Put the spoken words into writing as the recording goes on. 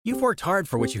You've worked hard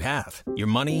for what you have. Your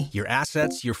money, your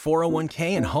assets, your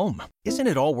 401k, and home. Isn't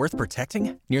it all worth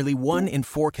protecting? Nearly 1 in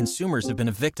 4 consumers have been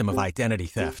a victim of identity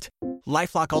theft.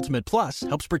 LifeLock Ultimate Plus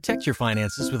helps protect your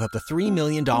finances with up to $3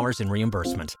 million in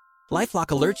reimbursement. LifeLock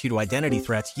alerts you to identity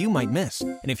threats you might miss.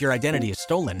 And if your identity is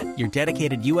stolen, your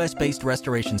dedicated U.S.-based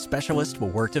restoration specialist will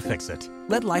work to fix it.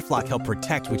 Let LifeLock help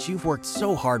protect what you've worked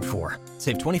so hard for.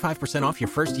 Save 25% off your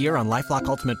first year on LifeLock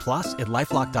Ultimate Plus at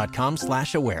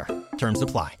LifeLock.com/aware. Terms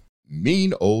apply.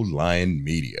 Mean Old Lion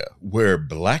Media, where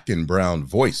black and brown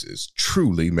voices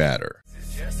truly matter.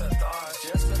 It's just a thought,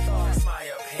 it's my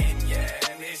opinion.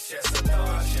 It's just a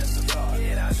thought,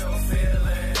 get out your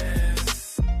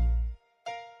feelings.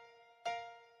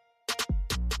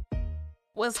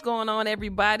 What's going on,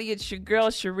 everybody? It's your girl,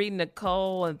 Sheree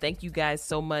Nicole, and thank you guys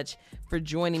so much for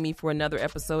joining me for another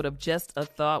episode of Just a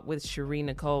Thought with Sheree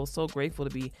Nicole. So grateful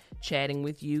to be chatting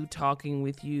with you, talking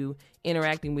with you,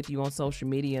 interacting with you on social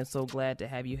media, and so glad to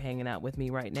have you hanging out with me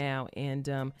right now. And,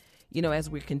 as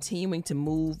we're continuing to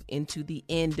move into the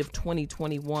end of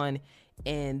 2021,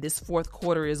 and this fourth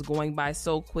quarter is going by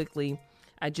so quickly,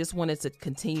 I just wanted to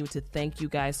continue to thank you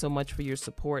guys so much for your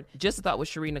support. Just a Thought with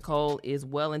Sheree Nicole is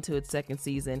well into its second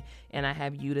season, and I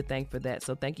have you to thank for that.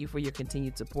 So thank you for your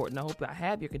continued support, and I hope I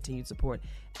have your continued support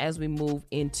as we move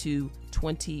into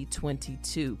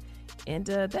 2022. And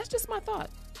that's just my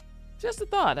thought. Just a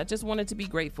thought. I just wanted to be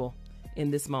grateful in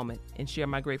this moment and share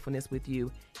my gratefulness with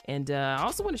you. And I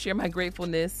also want to share my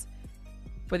gratefulness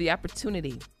for the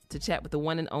opportunity to chat with the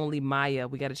one and only Maya.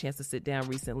 We got a chance to sit down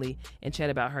recently and chat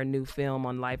about her new film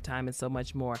on Lifetime and so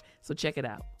much more. So check it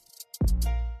out.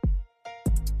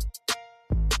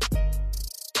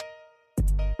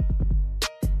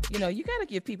 You got to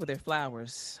give people their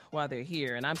flowers while they're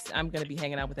here. And I'm going to be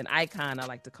hanging out with an icon, I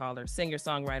like to call her, singer,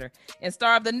 songwriter, and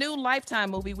star of the new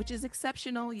Lifetime movie, which is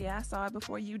exceptional. Yeah, I saw it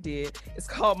before you did. It's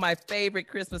called My Favorite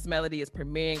Christmas Melody. It's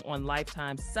premiering on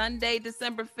Lifetime Sunday,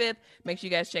 December 5th. Make sure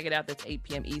you guys check it out. That's 8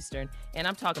 p.m. Eastern. And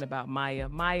I'm talking about Maya.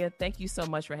 Maya, thank you so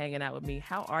much for hanging out with me.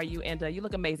 How are you? And you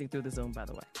look amazing through the Zoom, by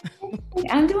the way.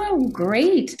 I'm doing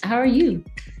great. How are you?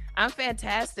 I'm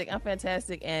fantastic.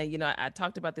 And, I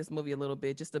talked about this movie a little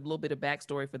bit, just a little bit of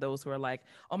backstory for those who are like,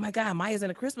 oh my God, Maya's in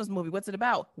a Christmas movie. What's it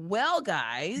about? Well,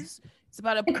 guys, it's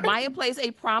about Maya plays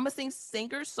a promising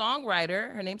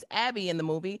singer-songwriter. Her name's Abby in the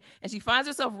movie. And she finds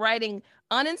herself writing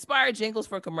uninspired jingles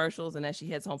for commercials. And as she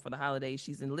heads home for the holidays,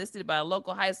 she's enlisted by a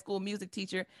local high school music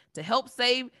teacher to help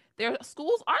save their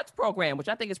school's arts program, which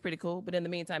I think is pretty cool. But in the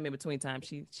meantime, in between time,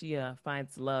 she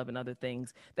finds love and other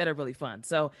things that are really fun.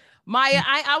 So Maya,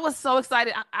 I was so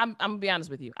excited. I'm gonna be honest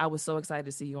with you. I was so excited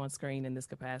to see you on screen in this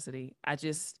capacity.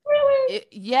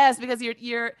 Yes, because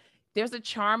there's a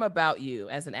charm about you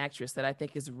as an actress that I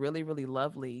think is really, really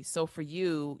lovely. So for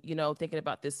you, thinking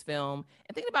about this film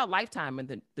and thinking about Lifetime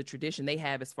and the tradition they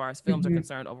have as far as films are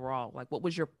concerned overall, like what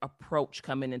was your approach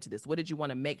coming into this? What did you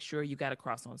want to make sure you got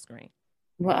across on screen?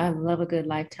 Well, I love a good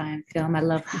Lifetime film. I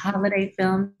love holiday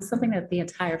films, something that the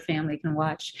entire family can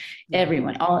watch.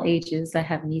 Everyone, all ages. I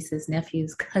have nieces,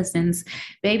 nephews, cousins,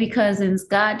 baby cousins,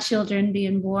 godchildren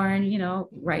being born,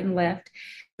 right and left.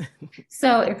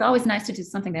 So it's always nice to do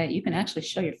something that you can actually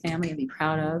show your family and be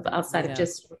proud of outside of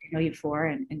just what they know you for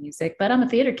and music. But I'm a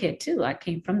theater kid too. I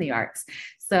came from the arts.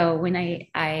 So when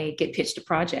I get pitched a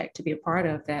project to be a part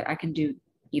of that, I can do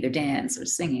either dance or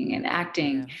singing and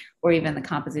acting or even the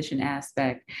composition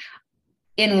aspect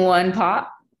in one pop.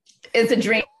 It's a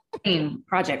dream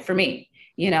project for me.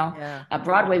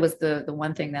 Broadway was the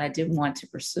one thing that I did want to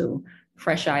pursue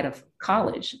fresh out of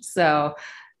college. So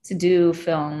to do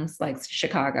films like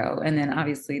Chicago, and then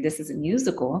obviously this is a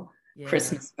musical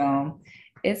Christmas film,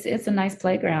 it's a nice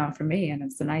playground for me, and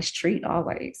it's a nice treat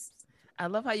always. I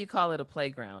love how you call it a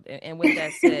playground. And with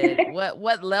that said,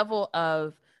 what level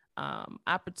of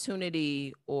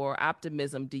opportunity or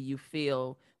optimism do you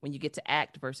feel when you get to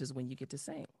act versus when you get to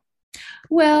sing?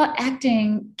 Well,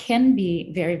 acting can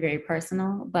be very, very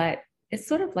personal, but it's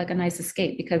sort of like a nice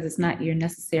escape because it's not your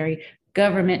necessary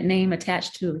government name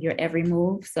attached to your every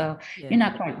move. So you're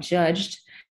not quite judged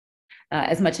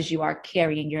as much as you are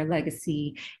carrying your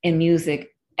legacy in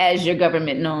music as your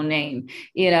government known name,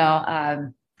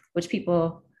 which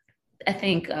people, I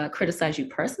think, criticize you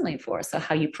personally for. So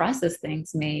how you process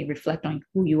things may reflect on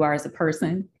who you are as a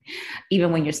person.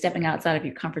 Even when you're stepping outside of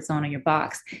your comfort zone or your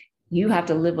box, you have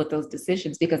to live with those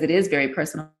decisions because it is very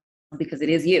personal, because it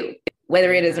is you,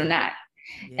 whether it is or not.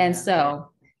 And so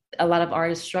a lot of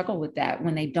artists struggle with that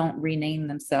when they don't rename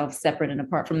themselves separate and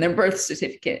apart from their birth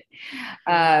certificate.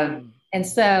 And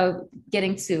so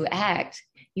getting to act,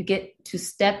 you get to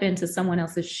step into someone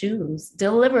else's shoes,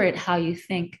 deliver it how you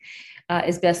think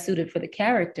is best suited for the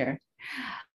character.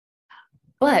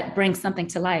 but bring something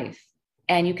to life,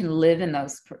 and you can live in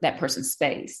that person's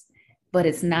space, but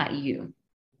it's not you.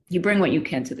 You bring what you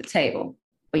can to the table,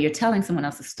 but you're telling someone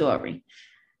else's story.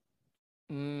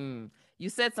 You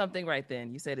said something right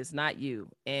then. You said it's not you.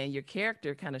 And your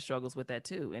character kind of struggles with that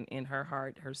too. And in her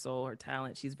heart, her soul, her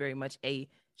talent, she's very much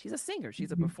she's a singer.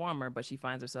 She's a performer, but she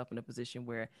finds herself in a position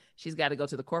where she's got to go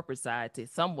to the corporate side to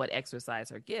somewhat exercise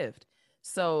her gift.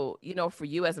 So, for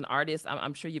you as an artist,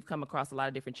 I'm sure you've come across a lot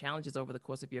of different challenges over the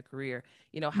course of your career.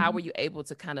 How were you able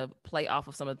to kind of play off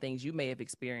of some of the things you may have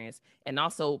experienced and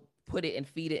also put it and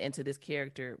feed it into this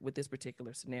character with this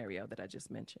particular scenario that I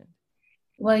just mentioned?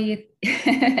 Well,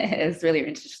 it's really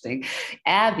interesting.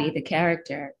 Abby, the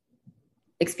character,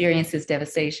 experiences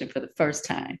devastation for the first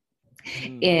time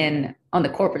on the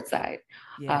corporate side,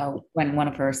 when one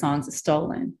of her songs is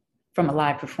stolen from a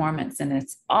live performance, and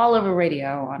it's all over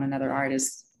radio on another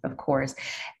artist, of course,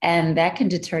 and that can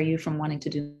deter you from wanting to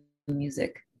do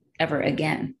music ever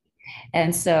again.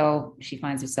 And so she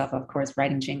finds herself, of course,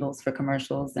 writing jingles for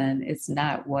commercials, and it's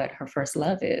not what her first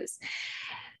love is.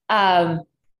 I've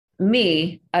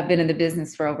been in the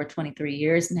business for over 23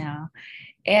 years now,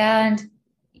 and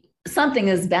something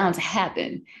is bound to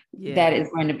happen that is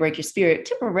going to break your spirit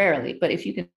temporarily. But if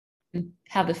you can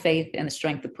have the faith and the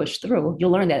strength to push through,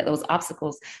 you'll learn that those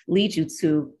obstacles lead you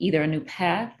to either a new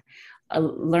path,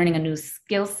 learning a new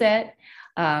skill set,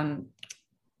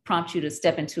 prompt you to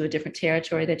step into a different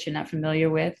territory that you're not familiar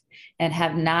with and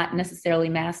have not necessarily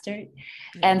mastered.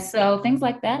 And so things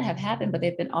like that have happened, but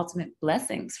they've been ultimate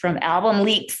blessings, from album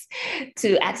leaks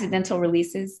to accidental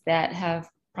releases that have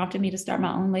prompted me to start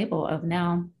my own label of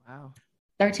now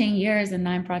 13 years and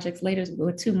 9 projects later,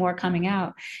 with 2 more coming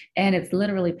out. And it's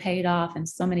literally paid off in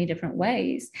so many different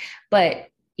ways. But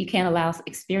you can't allow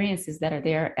experiences that are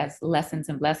there as lessons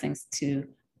and blessings to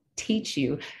teach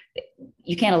you.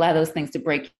 You can't allow those things to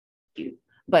break you,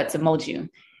 but to mold you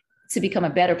to become a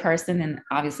better person, and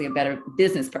obviously a better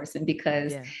business person,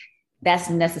 because that's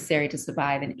necessary to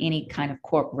survive in any kind of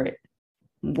corporate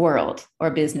world or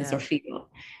business or field.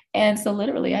 And so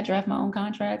literally I draft my own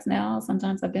contracts now.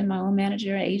 Sometimes I've been my own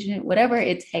manager, agent, whatever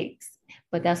it takes.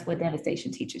 But that's what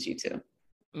devastation teaches you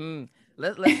to.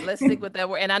 Let's stick with that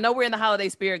word. And I know we're in the holiday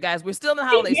spirit, guys. We're still in the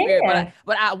holiday spirit,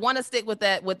 but I want to stick with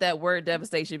that word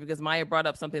devastation, because Maya brought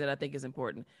up something that I think is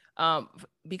important.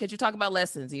 Because you talk about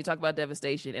lessons and you talk about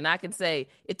devastation, and I can say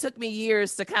it took me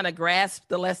years to kind of grasp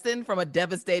the lesson from a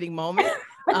devastating moment.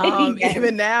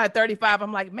 Even now at 35,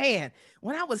 I'm like, man,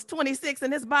 when I was 26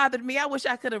 and this bothered me, I wish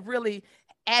I could have really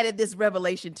added this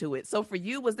revelation to it. So for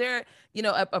you, was there,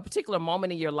 a particular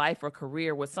moment in your life or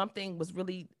career where something was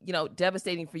really,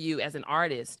 devastating for you as an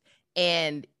artist,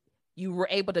 and you were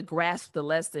able to grasp the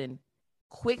lesson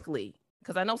quickly?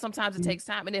 Because I know sometimes it takes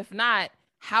time. And if not,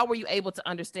 how were you able to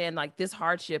understand, like, this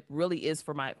hardship really is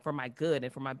for my good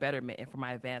and for my betterment and for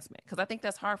my advancement? Because I think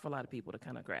that's hard for a lot of people to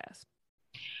kind of grasp.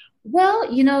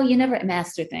 Well, you never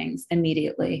master things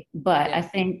immediately, but I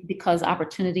think because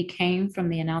opportunity came from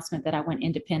the announcement that I went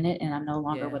independent and I'm no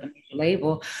longer with a major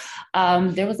label,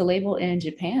 there was a label in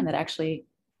Japan that actually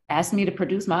asked me to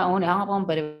produce my own album,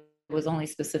 but it was only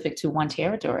specific to one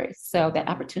territory. So that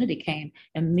opportunity came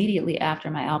immediately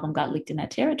after my album got leaked in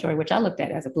that territory, which I looked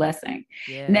at as a blessing.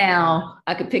 Now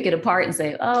I could pick it apart and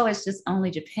say, oh, it's just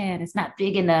only Japan, it's not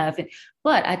big enough.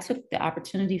 But I took the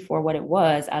opportunity for what it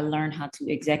was. I learned how to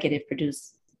executive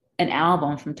produce an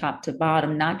album from top to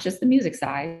bottom, not just the music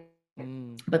side,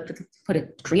 but put a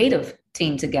creative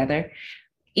team together,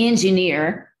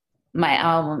 engineer my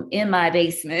album in my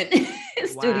basement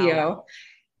studio,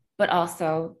 but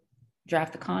also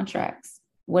draft the contracts.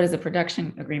 What does a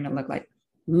production agreement look like?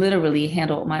 Literally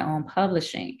handle my own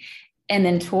publishing, and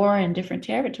then tour in different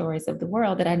territories of the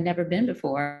world that I'd never been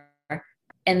before.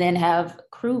 And then have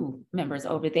crew members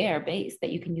over there based that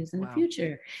you can use in the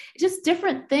future. Just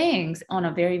different things on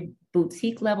a very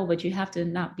boutique level, but you have to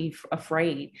not be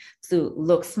afraid to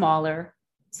look smaller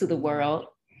to the world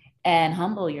and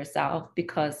humble yourself,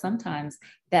 because sometimes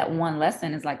that one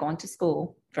lesson is like going to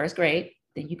school, first grade,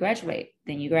 then you graduate,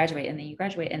 then you graduate, and then you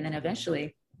graduate. And then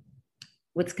eventually,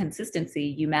 with consistency,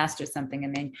 you master something,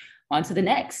 and then on to the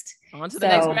next. On to the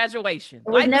next graduation. It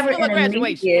was never an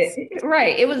immediate,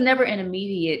 right. It was never an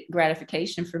immediate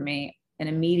gratification for me, an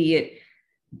immediate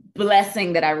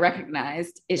blessing that I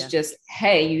recognized. It's just,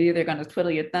 hey, you're either going to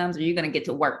twiddle your thumbs or you're going to get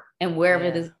to work. And wherever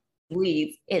this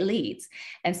leads, it leads.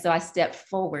 And so I stepped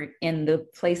forward in the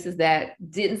places that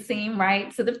didn't seem right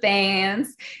to the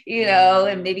fans,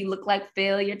 and maybe look like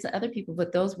failure to other people.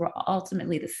 But those were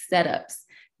ultimately the setups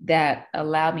that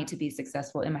allowed me to be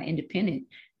successful in my independent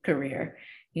career,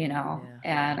 and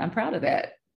I'm proud of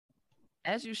that.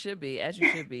 As you should be, as you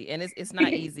should be. And it's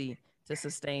not easy to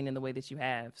sustain in the way that you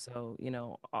have. So,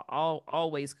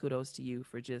 always kudos to you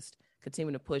for just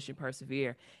continuing to push and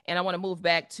persevere. And I want to move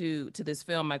back to this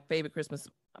film, my favorite Christmas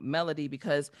melody,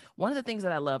 because one of the things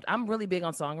that I loved, I'm really big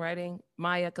on songwriting,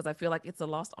 Maya, because I feel like it's a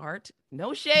lost art.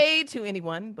 No shade to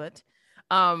anyone, but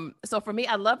so for me,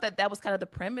 I love that was kind of the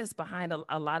premise behind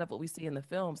a lot of what we see in the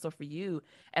film. So for you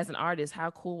as an artist,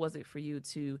 how cool was it for you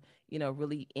to,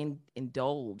 really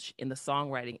indulge in the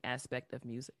songwriting aspect of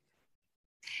music?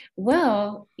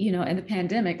 Well, in the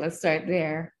pandemic, let's start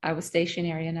there. I was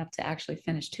stationary enough to actually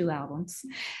finish 2 albums.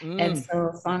 And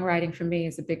so songwriting for me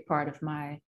is a big part of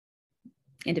my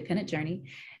independent journey,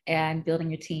 and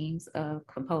building your teams of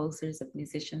composers, of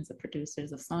musicians, of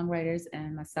producers, of songwriters,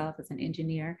 and myself as an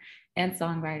engineer and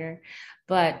songwriter.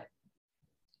 But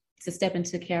to step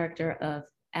into the character of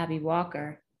Abby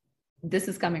Walker, this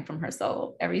is coming from her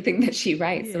soul, everything that she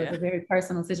writes. Yeah. So it's a very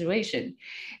personal situation.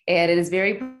 And it is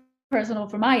very personal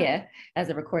for Maya as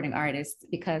a recording artist,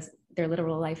 because they're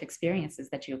literal life experiences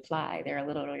that you apply. There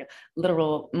are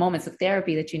literal moments of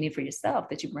therapy that you need for yourself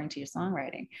that you bring to your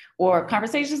songwriting, or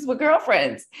conversations with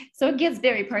girlfriends. So it gets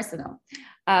very personal.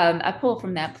 I pull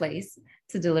from that place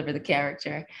to deliver the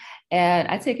character, and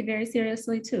I take it very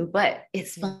seriously too, but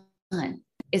it's fun.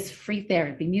 It's free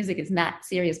therapy. Music is not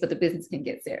serious, but the business can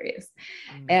get serious.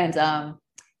 And,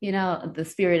 the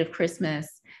spirit of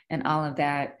Christmas and all of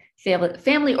that,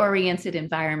 family-oriented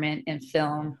environment and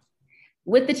film,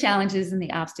 with the challenges and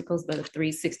the obstacles, but a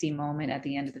 360 moment at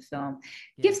the end of the film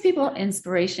gives people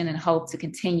inspiration and hope to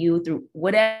continue through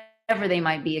whatever they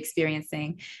might be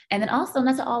experiencing. And then also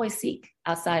not to always seek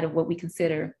outside of what we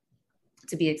consider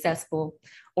to be accessible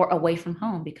or away from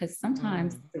home, because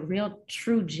sometimes the real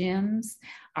true gems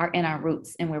are in our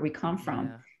roots and where we come from.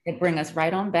 Yeah. They bring us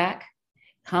right on back,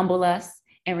 humble us,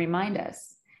 and remind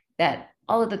us that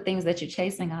all of the things that you're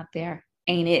chasing out there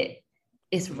ain't it.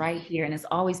 It's right here, and it's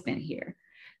always been here.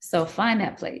 So find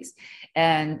that place.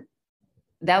 And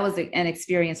that was an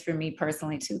experience for me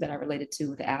personally too, that I related to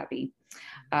with Abby,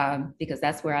 because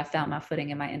that's where I found my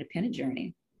footing in my independent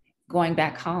journey, going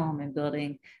back home and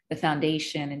building the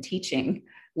foundation and teaching,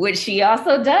 which she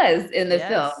also does in the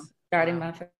film, starting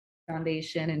my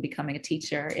foundation and becoming a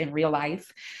teacher in real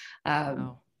life.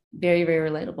 Very, very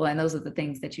relatable. And those are the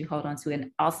things that you hold on to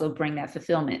and also bring that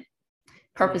fulfillment,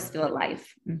 purpose-filled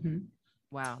life. Mm-hmm.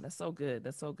 Wow, that's so good.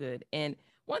 That's so good. And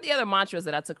one of the other mantras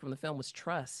that I took from the film was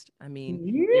trust. I mean,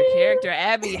 your character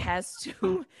Abby has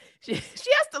to, she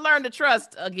has to learn to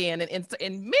trust again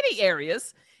in many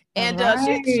areas. And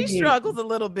she struggles a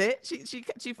little bit.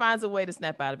 She finds a way to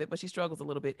snap out of it, but she struggles a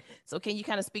little bit. So can you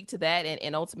kind of speak to that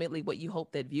and ultimately what you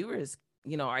hope that viewers,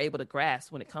 are able to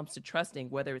grasp when it comes to trusting,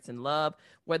 whether it's in love,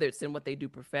 whether it's in what they do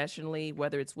professionally,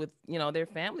 whether it's with, their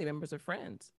family members or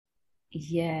friends?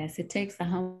 Yes, it takes a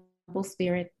humble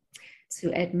spirit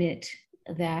to admit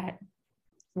that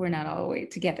we're not all the way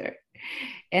together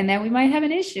and that we might have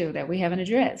an issue that we haven't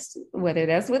addressed, whether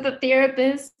that's with a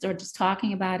therapist or just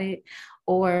talking about it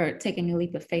or taking a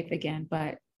leap of faith again.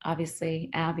 But obviously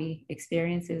Abby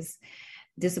experiences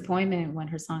disappointment when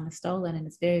her song is stolen, and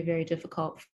it's very, very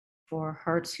difficult for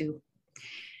her to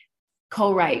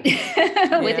co-write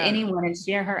with anyone and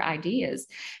share her ideas,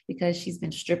 because she's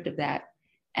been stripped of that.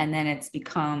 And then it's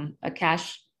become a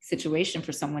cash situation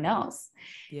for someone else.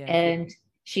 Yeah. And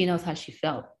she knows how she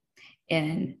felt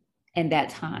in that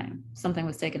time. Something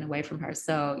was taken away from her.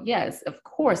 So yes, of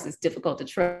course, it's difficult to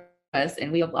trust.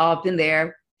 And we've all been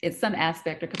there in some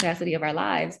aspect or capacity of our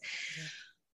lives. Yeah.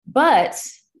 But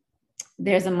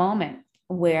there's a moment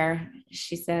where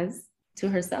she says to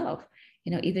herself,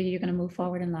 either you're going to move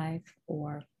forward in life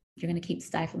or you're going to keep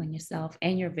stifling yourself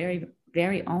and your very,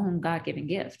 very own God-given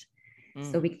gift.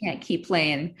 So we can't keep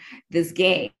playing this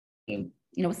game.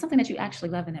 It's something that you actually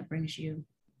love and that brings you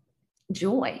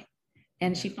joy.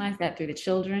 And she finds that through the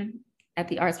children at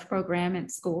the arts program at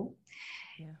school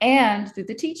and through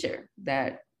the teacher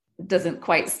that doesn't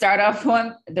quite start off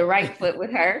on the right foot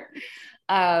with her.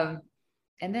 And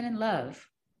then in love,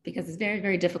 because it's very,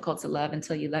 very difficult to love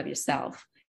until you love yourself.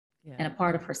 Yeah. And a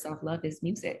part of her self-love is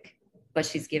music, but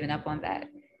she's given up on that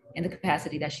in the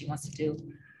capacity that she wants to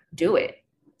do it.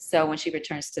 So when she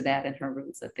returns to that and her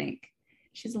roots, I think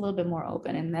she's a little bit more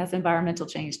open, and that's environmental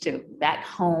change too, back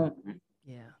home.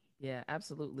 Yeah,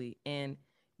 absolutely. And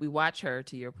we watch her,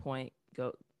 to your point,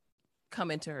 come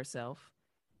into herself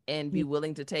and be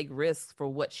willing to take risks for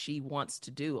what she wants to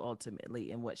do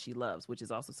ultimately and what she loves, which is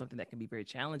also something that can be very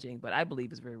challenging, but I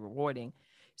believe is very rewarding.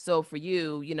 So for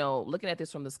you, looking at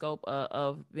this from the scope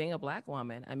of being a Black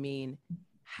woman, I mean,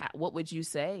 what would you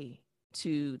say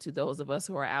to those of us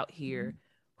who are out here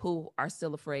who are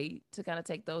still afraid to kind of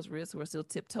take those risks, who are still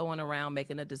tiptoeing around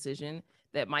making a decision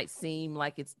that might seem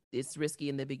like it's risky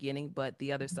in the beginning, but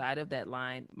the other side of that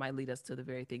line might lead us to the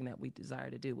very thing that we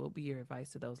desire to do. What would be your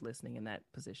advice to those listening in that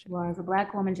position? Well, as a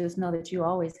Black woman, just know that you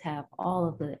always have all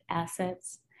of the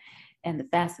assets and the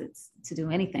facets to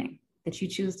do anything that you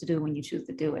choose to do when you choose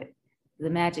to do it. The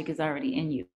magic is already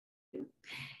in you.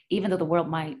 Even though the world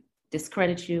might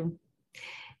discredit you,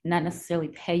 not necessarily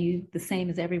pay you the same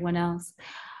as everyone else,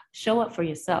 show up for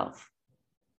yourself.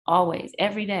 Always,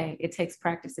 every day. It takes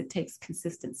practice. It takes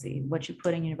consistency. What you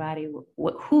put in your body,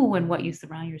 who and what you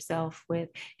surround yourself with.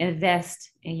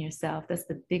 Invest in yourself. That's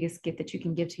the biggest gift that you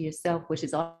can give to yourself, which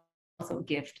is also a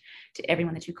gift to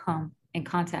everyone that you come in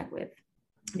contact with.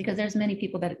 Because there's many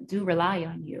people that do rely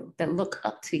on you, that look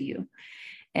up to you.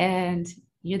 And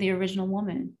you're the original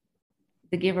woman,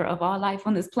 the giver of all life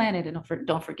on this planet. And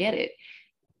don't forget it.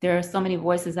 There are so many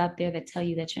voices out there that tell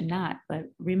you that you're not, but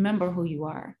remember who you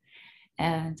are.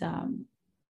 And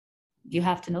you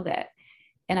have to know that.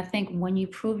 And I think when you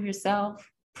prove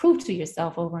to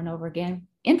yourself over and over again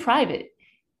in private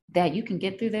that you can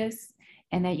get through this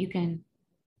and that you can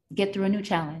get through a new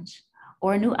challenge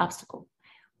or a new obstacle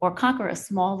or conquer a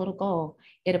small little goal,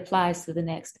 it applies to the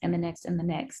next and the next and the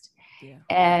next. Yeah.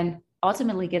 And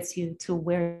ultimately gets you to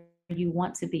where you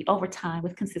want to be over time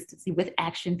with consistency, with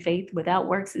action. Faith without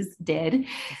works is dead.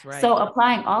 That's right. So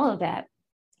applying all of that.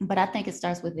 But I think it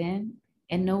starts within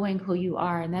and knowing who you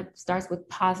are. And that starts with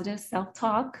positive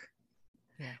self-talk,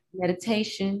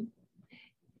 meditation,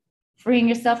 freeing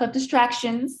yourself of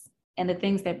distractions and the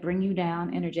things that bring you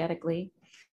down energetically,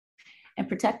 and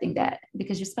protecting that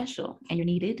because you're special and you're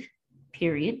needed,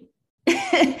 period.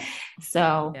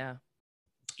 So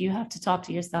you have to talk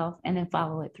to yourself and then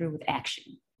follow it through with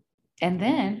action. And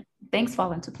then things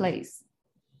fall into place.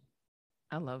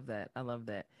 I love that. I love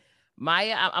that.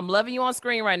 Maya, I'm loving you on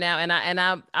screen right now, and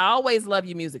I always love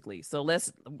you musically. So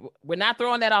we're not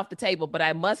throwing that off the table, but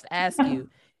I must ask you,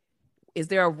 is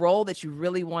there a role that you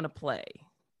really want to play?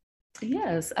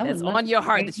 Yes, that's on your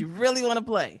heart that you really want to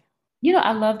play. You know,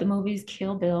 I love the movies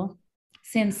Kill Bill,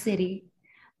 Sin City,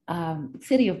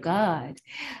 City of God.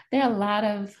 There are a lot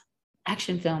of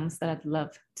action films that I'd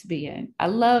love to be in. I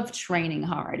love training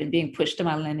hard and being pushed to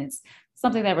my limits,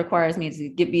 something that requires me to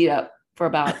get beat up for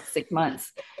about 6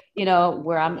 months, you know,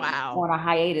 where I'm on a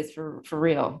hiatus for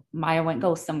real. Maya went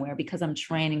go somewhere because I'm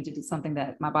training to do something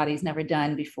that my body's never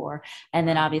done before. And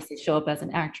then obviously show up as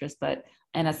an actress, but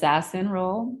an assassin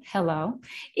role, hello.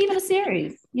 Even a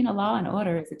series, you know, Law and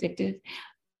Order is addictive.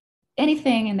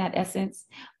 Anything in that essence,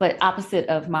 but opposite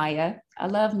of Maya. I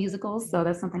love musicals, so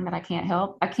that's something that I can't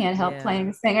help. I can't help playing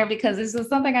a singer because this is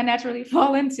something I naturally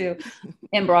fall into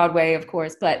in Broadway, of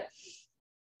course. But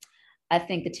I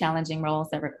think the challenging roles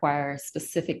that require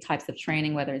specific types of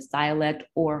training, whether it's dialect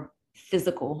or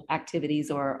physical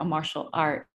activities or a martial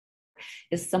art,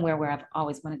 is somewhere where I've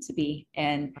always wanted to be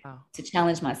and to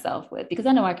challenge myself with, because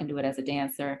I know I can do it as a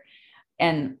dancer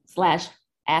and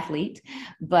 / athlete,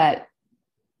 but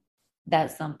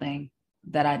that's something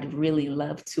that I'd really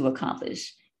love to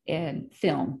accomplish in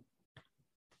film.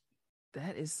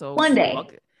 That is so one day.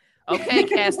 Okay,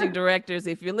 casting directors,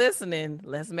 if you're listening,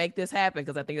 let's make this happen,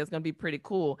 because I think that's going to be pretty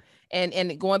cool.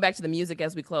 And going back to the music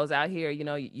as we close out here, you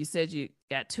know, you said you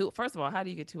got 2. First of all, how do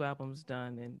you get 2 albums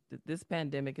done? And this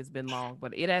pandemic has been long,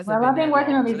 but it hasn't been. Well, I've been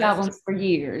working on these albums for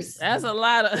years. That's a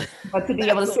lot of. But to be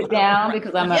able to sit down,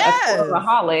 because I'm a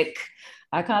workaholic,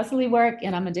 I constantly work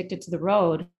and I'm addicted to the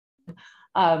road.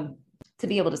 To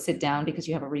be able to sit down because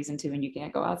you have a reason to and you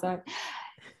can't go outside,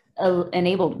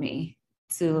 enabled me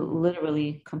to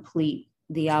literally complete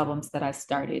the albums that I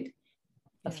started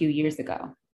a few years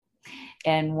ago.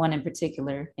 And one in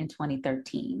particular in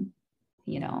 2013,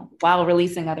 you know, while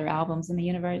releasing other albums in the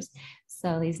universe.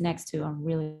 So these next 2 I'm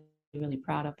really, really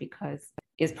proud of because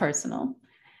it's personal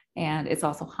and it's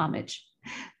also homage.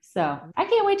 So I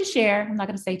can't wait to share. I'm not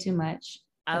going to say too much.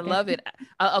 I love it.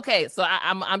 Okay, so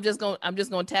I'm just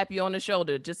gonna tap you on the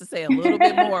shoulder just to say a little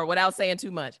bit more without saying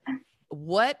too much.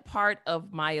 What part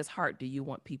of Maya's heart do you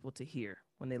want people to hear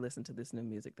when they listen to this new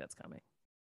music that's coming?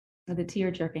 The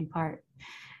tear-jerking part,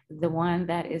 the one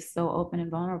that is so open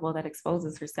and vulnerable, that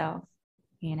exposes herself,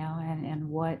 you know, and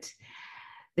what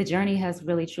the journey has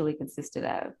really truly consisted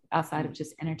of, outside of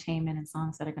just entertainment and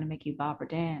songs that are going to make you bob or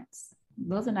dance.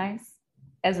 Those are nice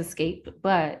as escape,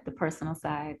 but the personal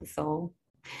side, the soul,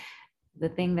 the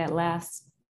thing that lasts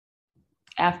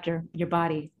after your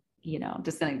body, you know,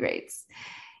 disintegrates.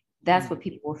 That's what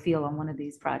people will feel on one of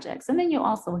these projects. And then you'll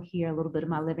also hear a little bit of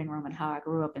my living room and how I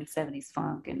grew up in 70s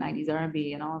funk and 90s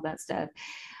R&B and all of that stuff,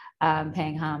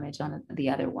 paying homage on the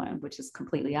other one, which is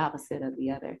completely opposite of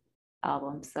the other.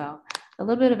 album. So a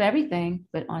little bit of everything,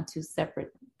 but on two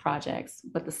separate projects,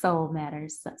 but the soul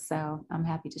matters. So I'm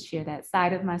happy to share that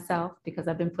side of myself because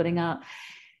I've been putting out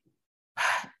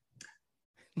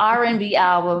R&B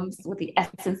albums with the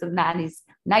essence of 90s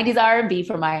R&B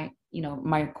for my,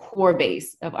 my core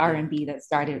base of R&B that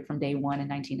started from day one in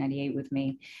 1998 with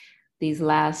me. These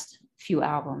last few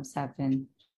albums have been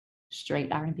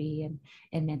straight R&B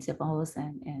and mid-tempos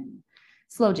and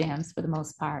slow jams for the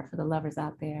most part for the lovers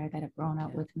out there that have grown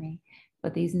up with me.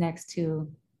 But these next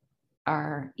two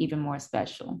are even more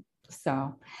special.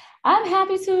 So I'm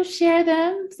happy to share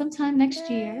them sometime next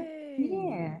year.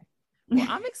 Yeah. Well,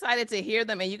 I'm excited to hear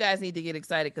them, and you guys need to get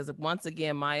excited because once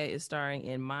again, Maya is starring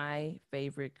in My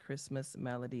Favorite Christmas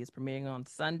Melody. It's premiering on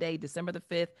Sunday, December the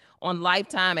 5th on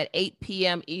Lifetime at 8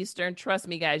 p.m. Eastern. Trust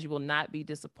me, guys, you will not be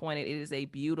disappointed. It is a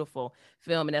beautiful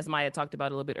film, and as Maya talked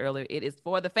about a little bit earlier, it is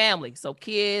for the family. So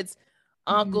kids,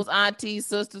 uncles, aunties,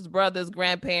 sisters, brothers,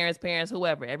 grandparents, parents,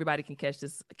 whoever, everybody can catch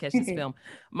this film.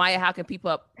 Maya, how can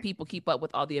people keep up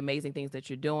with all the amazing things that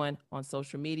you're doing on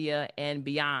social media and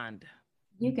beyond?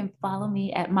 You can follow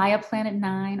me at Maya Planet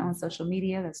 9 on social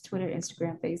media. That's Twitter,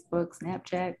 Instagram, Facebook,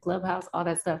 Snapchat, Clubhouse, all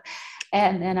that stuff.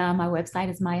 And then my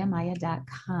website is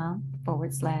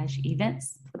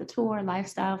mayamaya.com/events for the tour,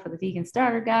 lifestyle, for the vegan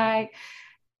starter guide.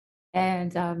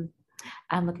 And I'm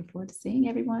looking forward to seeing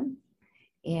everyone.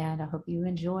 And I hope you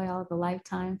enjoy all of the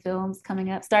Lifetime films coming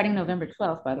up. Starting November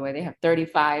 12th, by the way, they have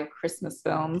 35 Christmas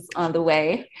films on the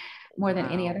way, more than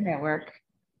any other network.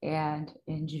 And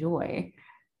enjoy.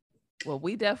 Well,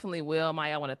 we definitely will.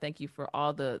 Maya, I want to thank you for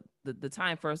all the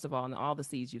time, first of all, and all the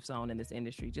seeds you've sown in this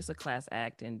industry. Just a class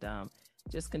act, and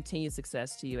just continued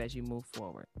success to you as you move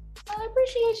forward. I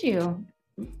appreciate you.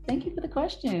 Thank you for the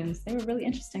questions. They were really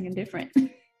interesting and different.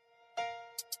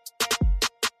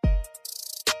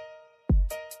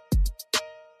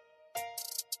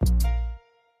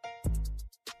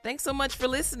 Thanks so much for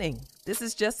listening. This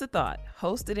is Just a Thought,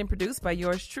 hosted and produced by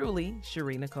yours truly,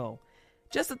 Cherie Nicole.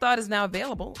 Just a Thought is now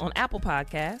available on Apple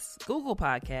Podcasts, Google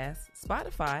Podcasts,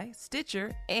 Spotify,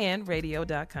 Stitcher, and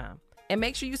radio.com. And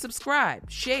make sure you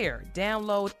subscribe, share,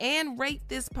 download, and rate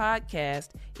this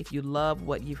podcast if you love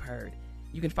what you've heard.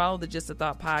 You can follow the Just a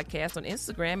Thought podcast on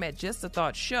Instagram at Just a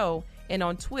Thought Show and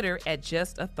on Twitter at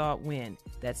Just a Thought Win.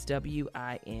 That's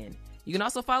WIN. You can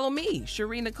also follow me,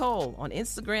 Cherie Nicole, on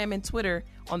Instagram and Twitter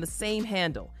on the same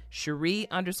handle,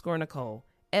 Cherie_Nicole.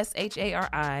 SHARI_NYCOLE. It's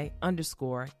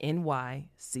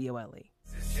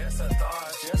just a thought,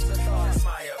 it's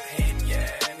my opinion.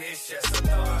 It's just a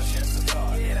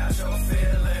thought, get out your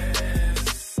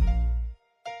feelings.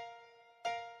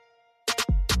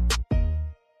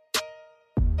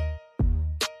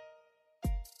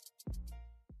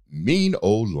 Mean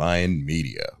Old Lion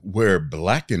Media, where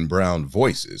black and brown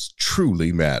voices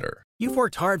truly matter. You've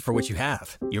worked hard for what you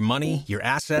have. Your money, your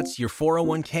assets, your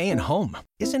 401k, and home.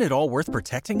 Isn't it all worth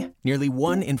protecting? Nearly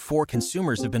 1 in 4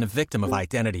 consumers have been a victim of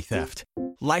identity theft.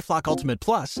 LifeLock Ultimate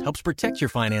Plus helps protect your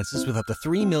finances with up to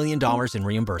 $3 million in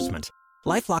reimbursement.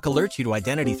 LifeLock alerts you to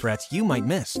identity threats you might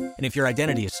miss. And if your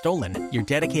identity is stolen, your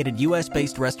dedicated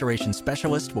U.S.-based restoration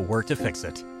specialist will work to fix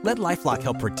it. Let LifeLock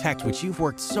help protect what you've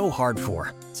worked so hard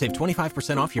for. Save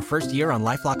 25% off your first year on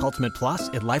LifeLock Ultimate Plus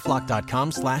at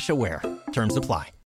LifeLock.com/aware. Terms apply.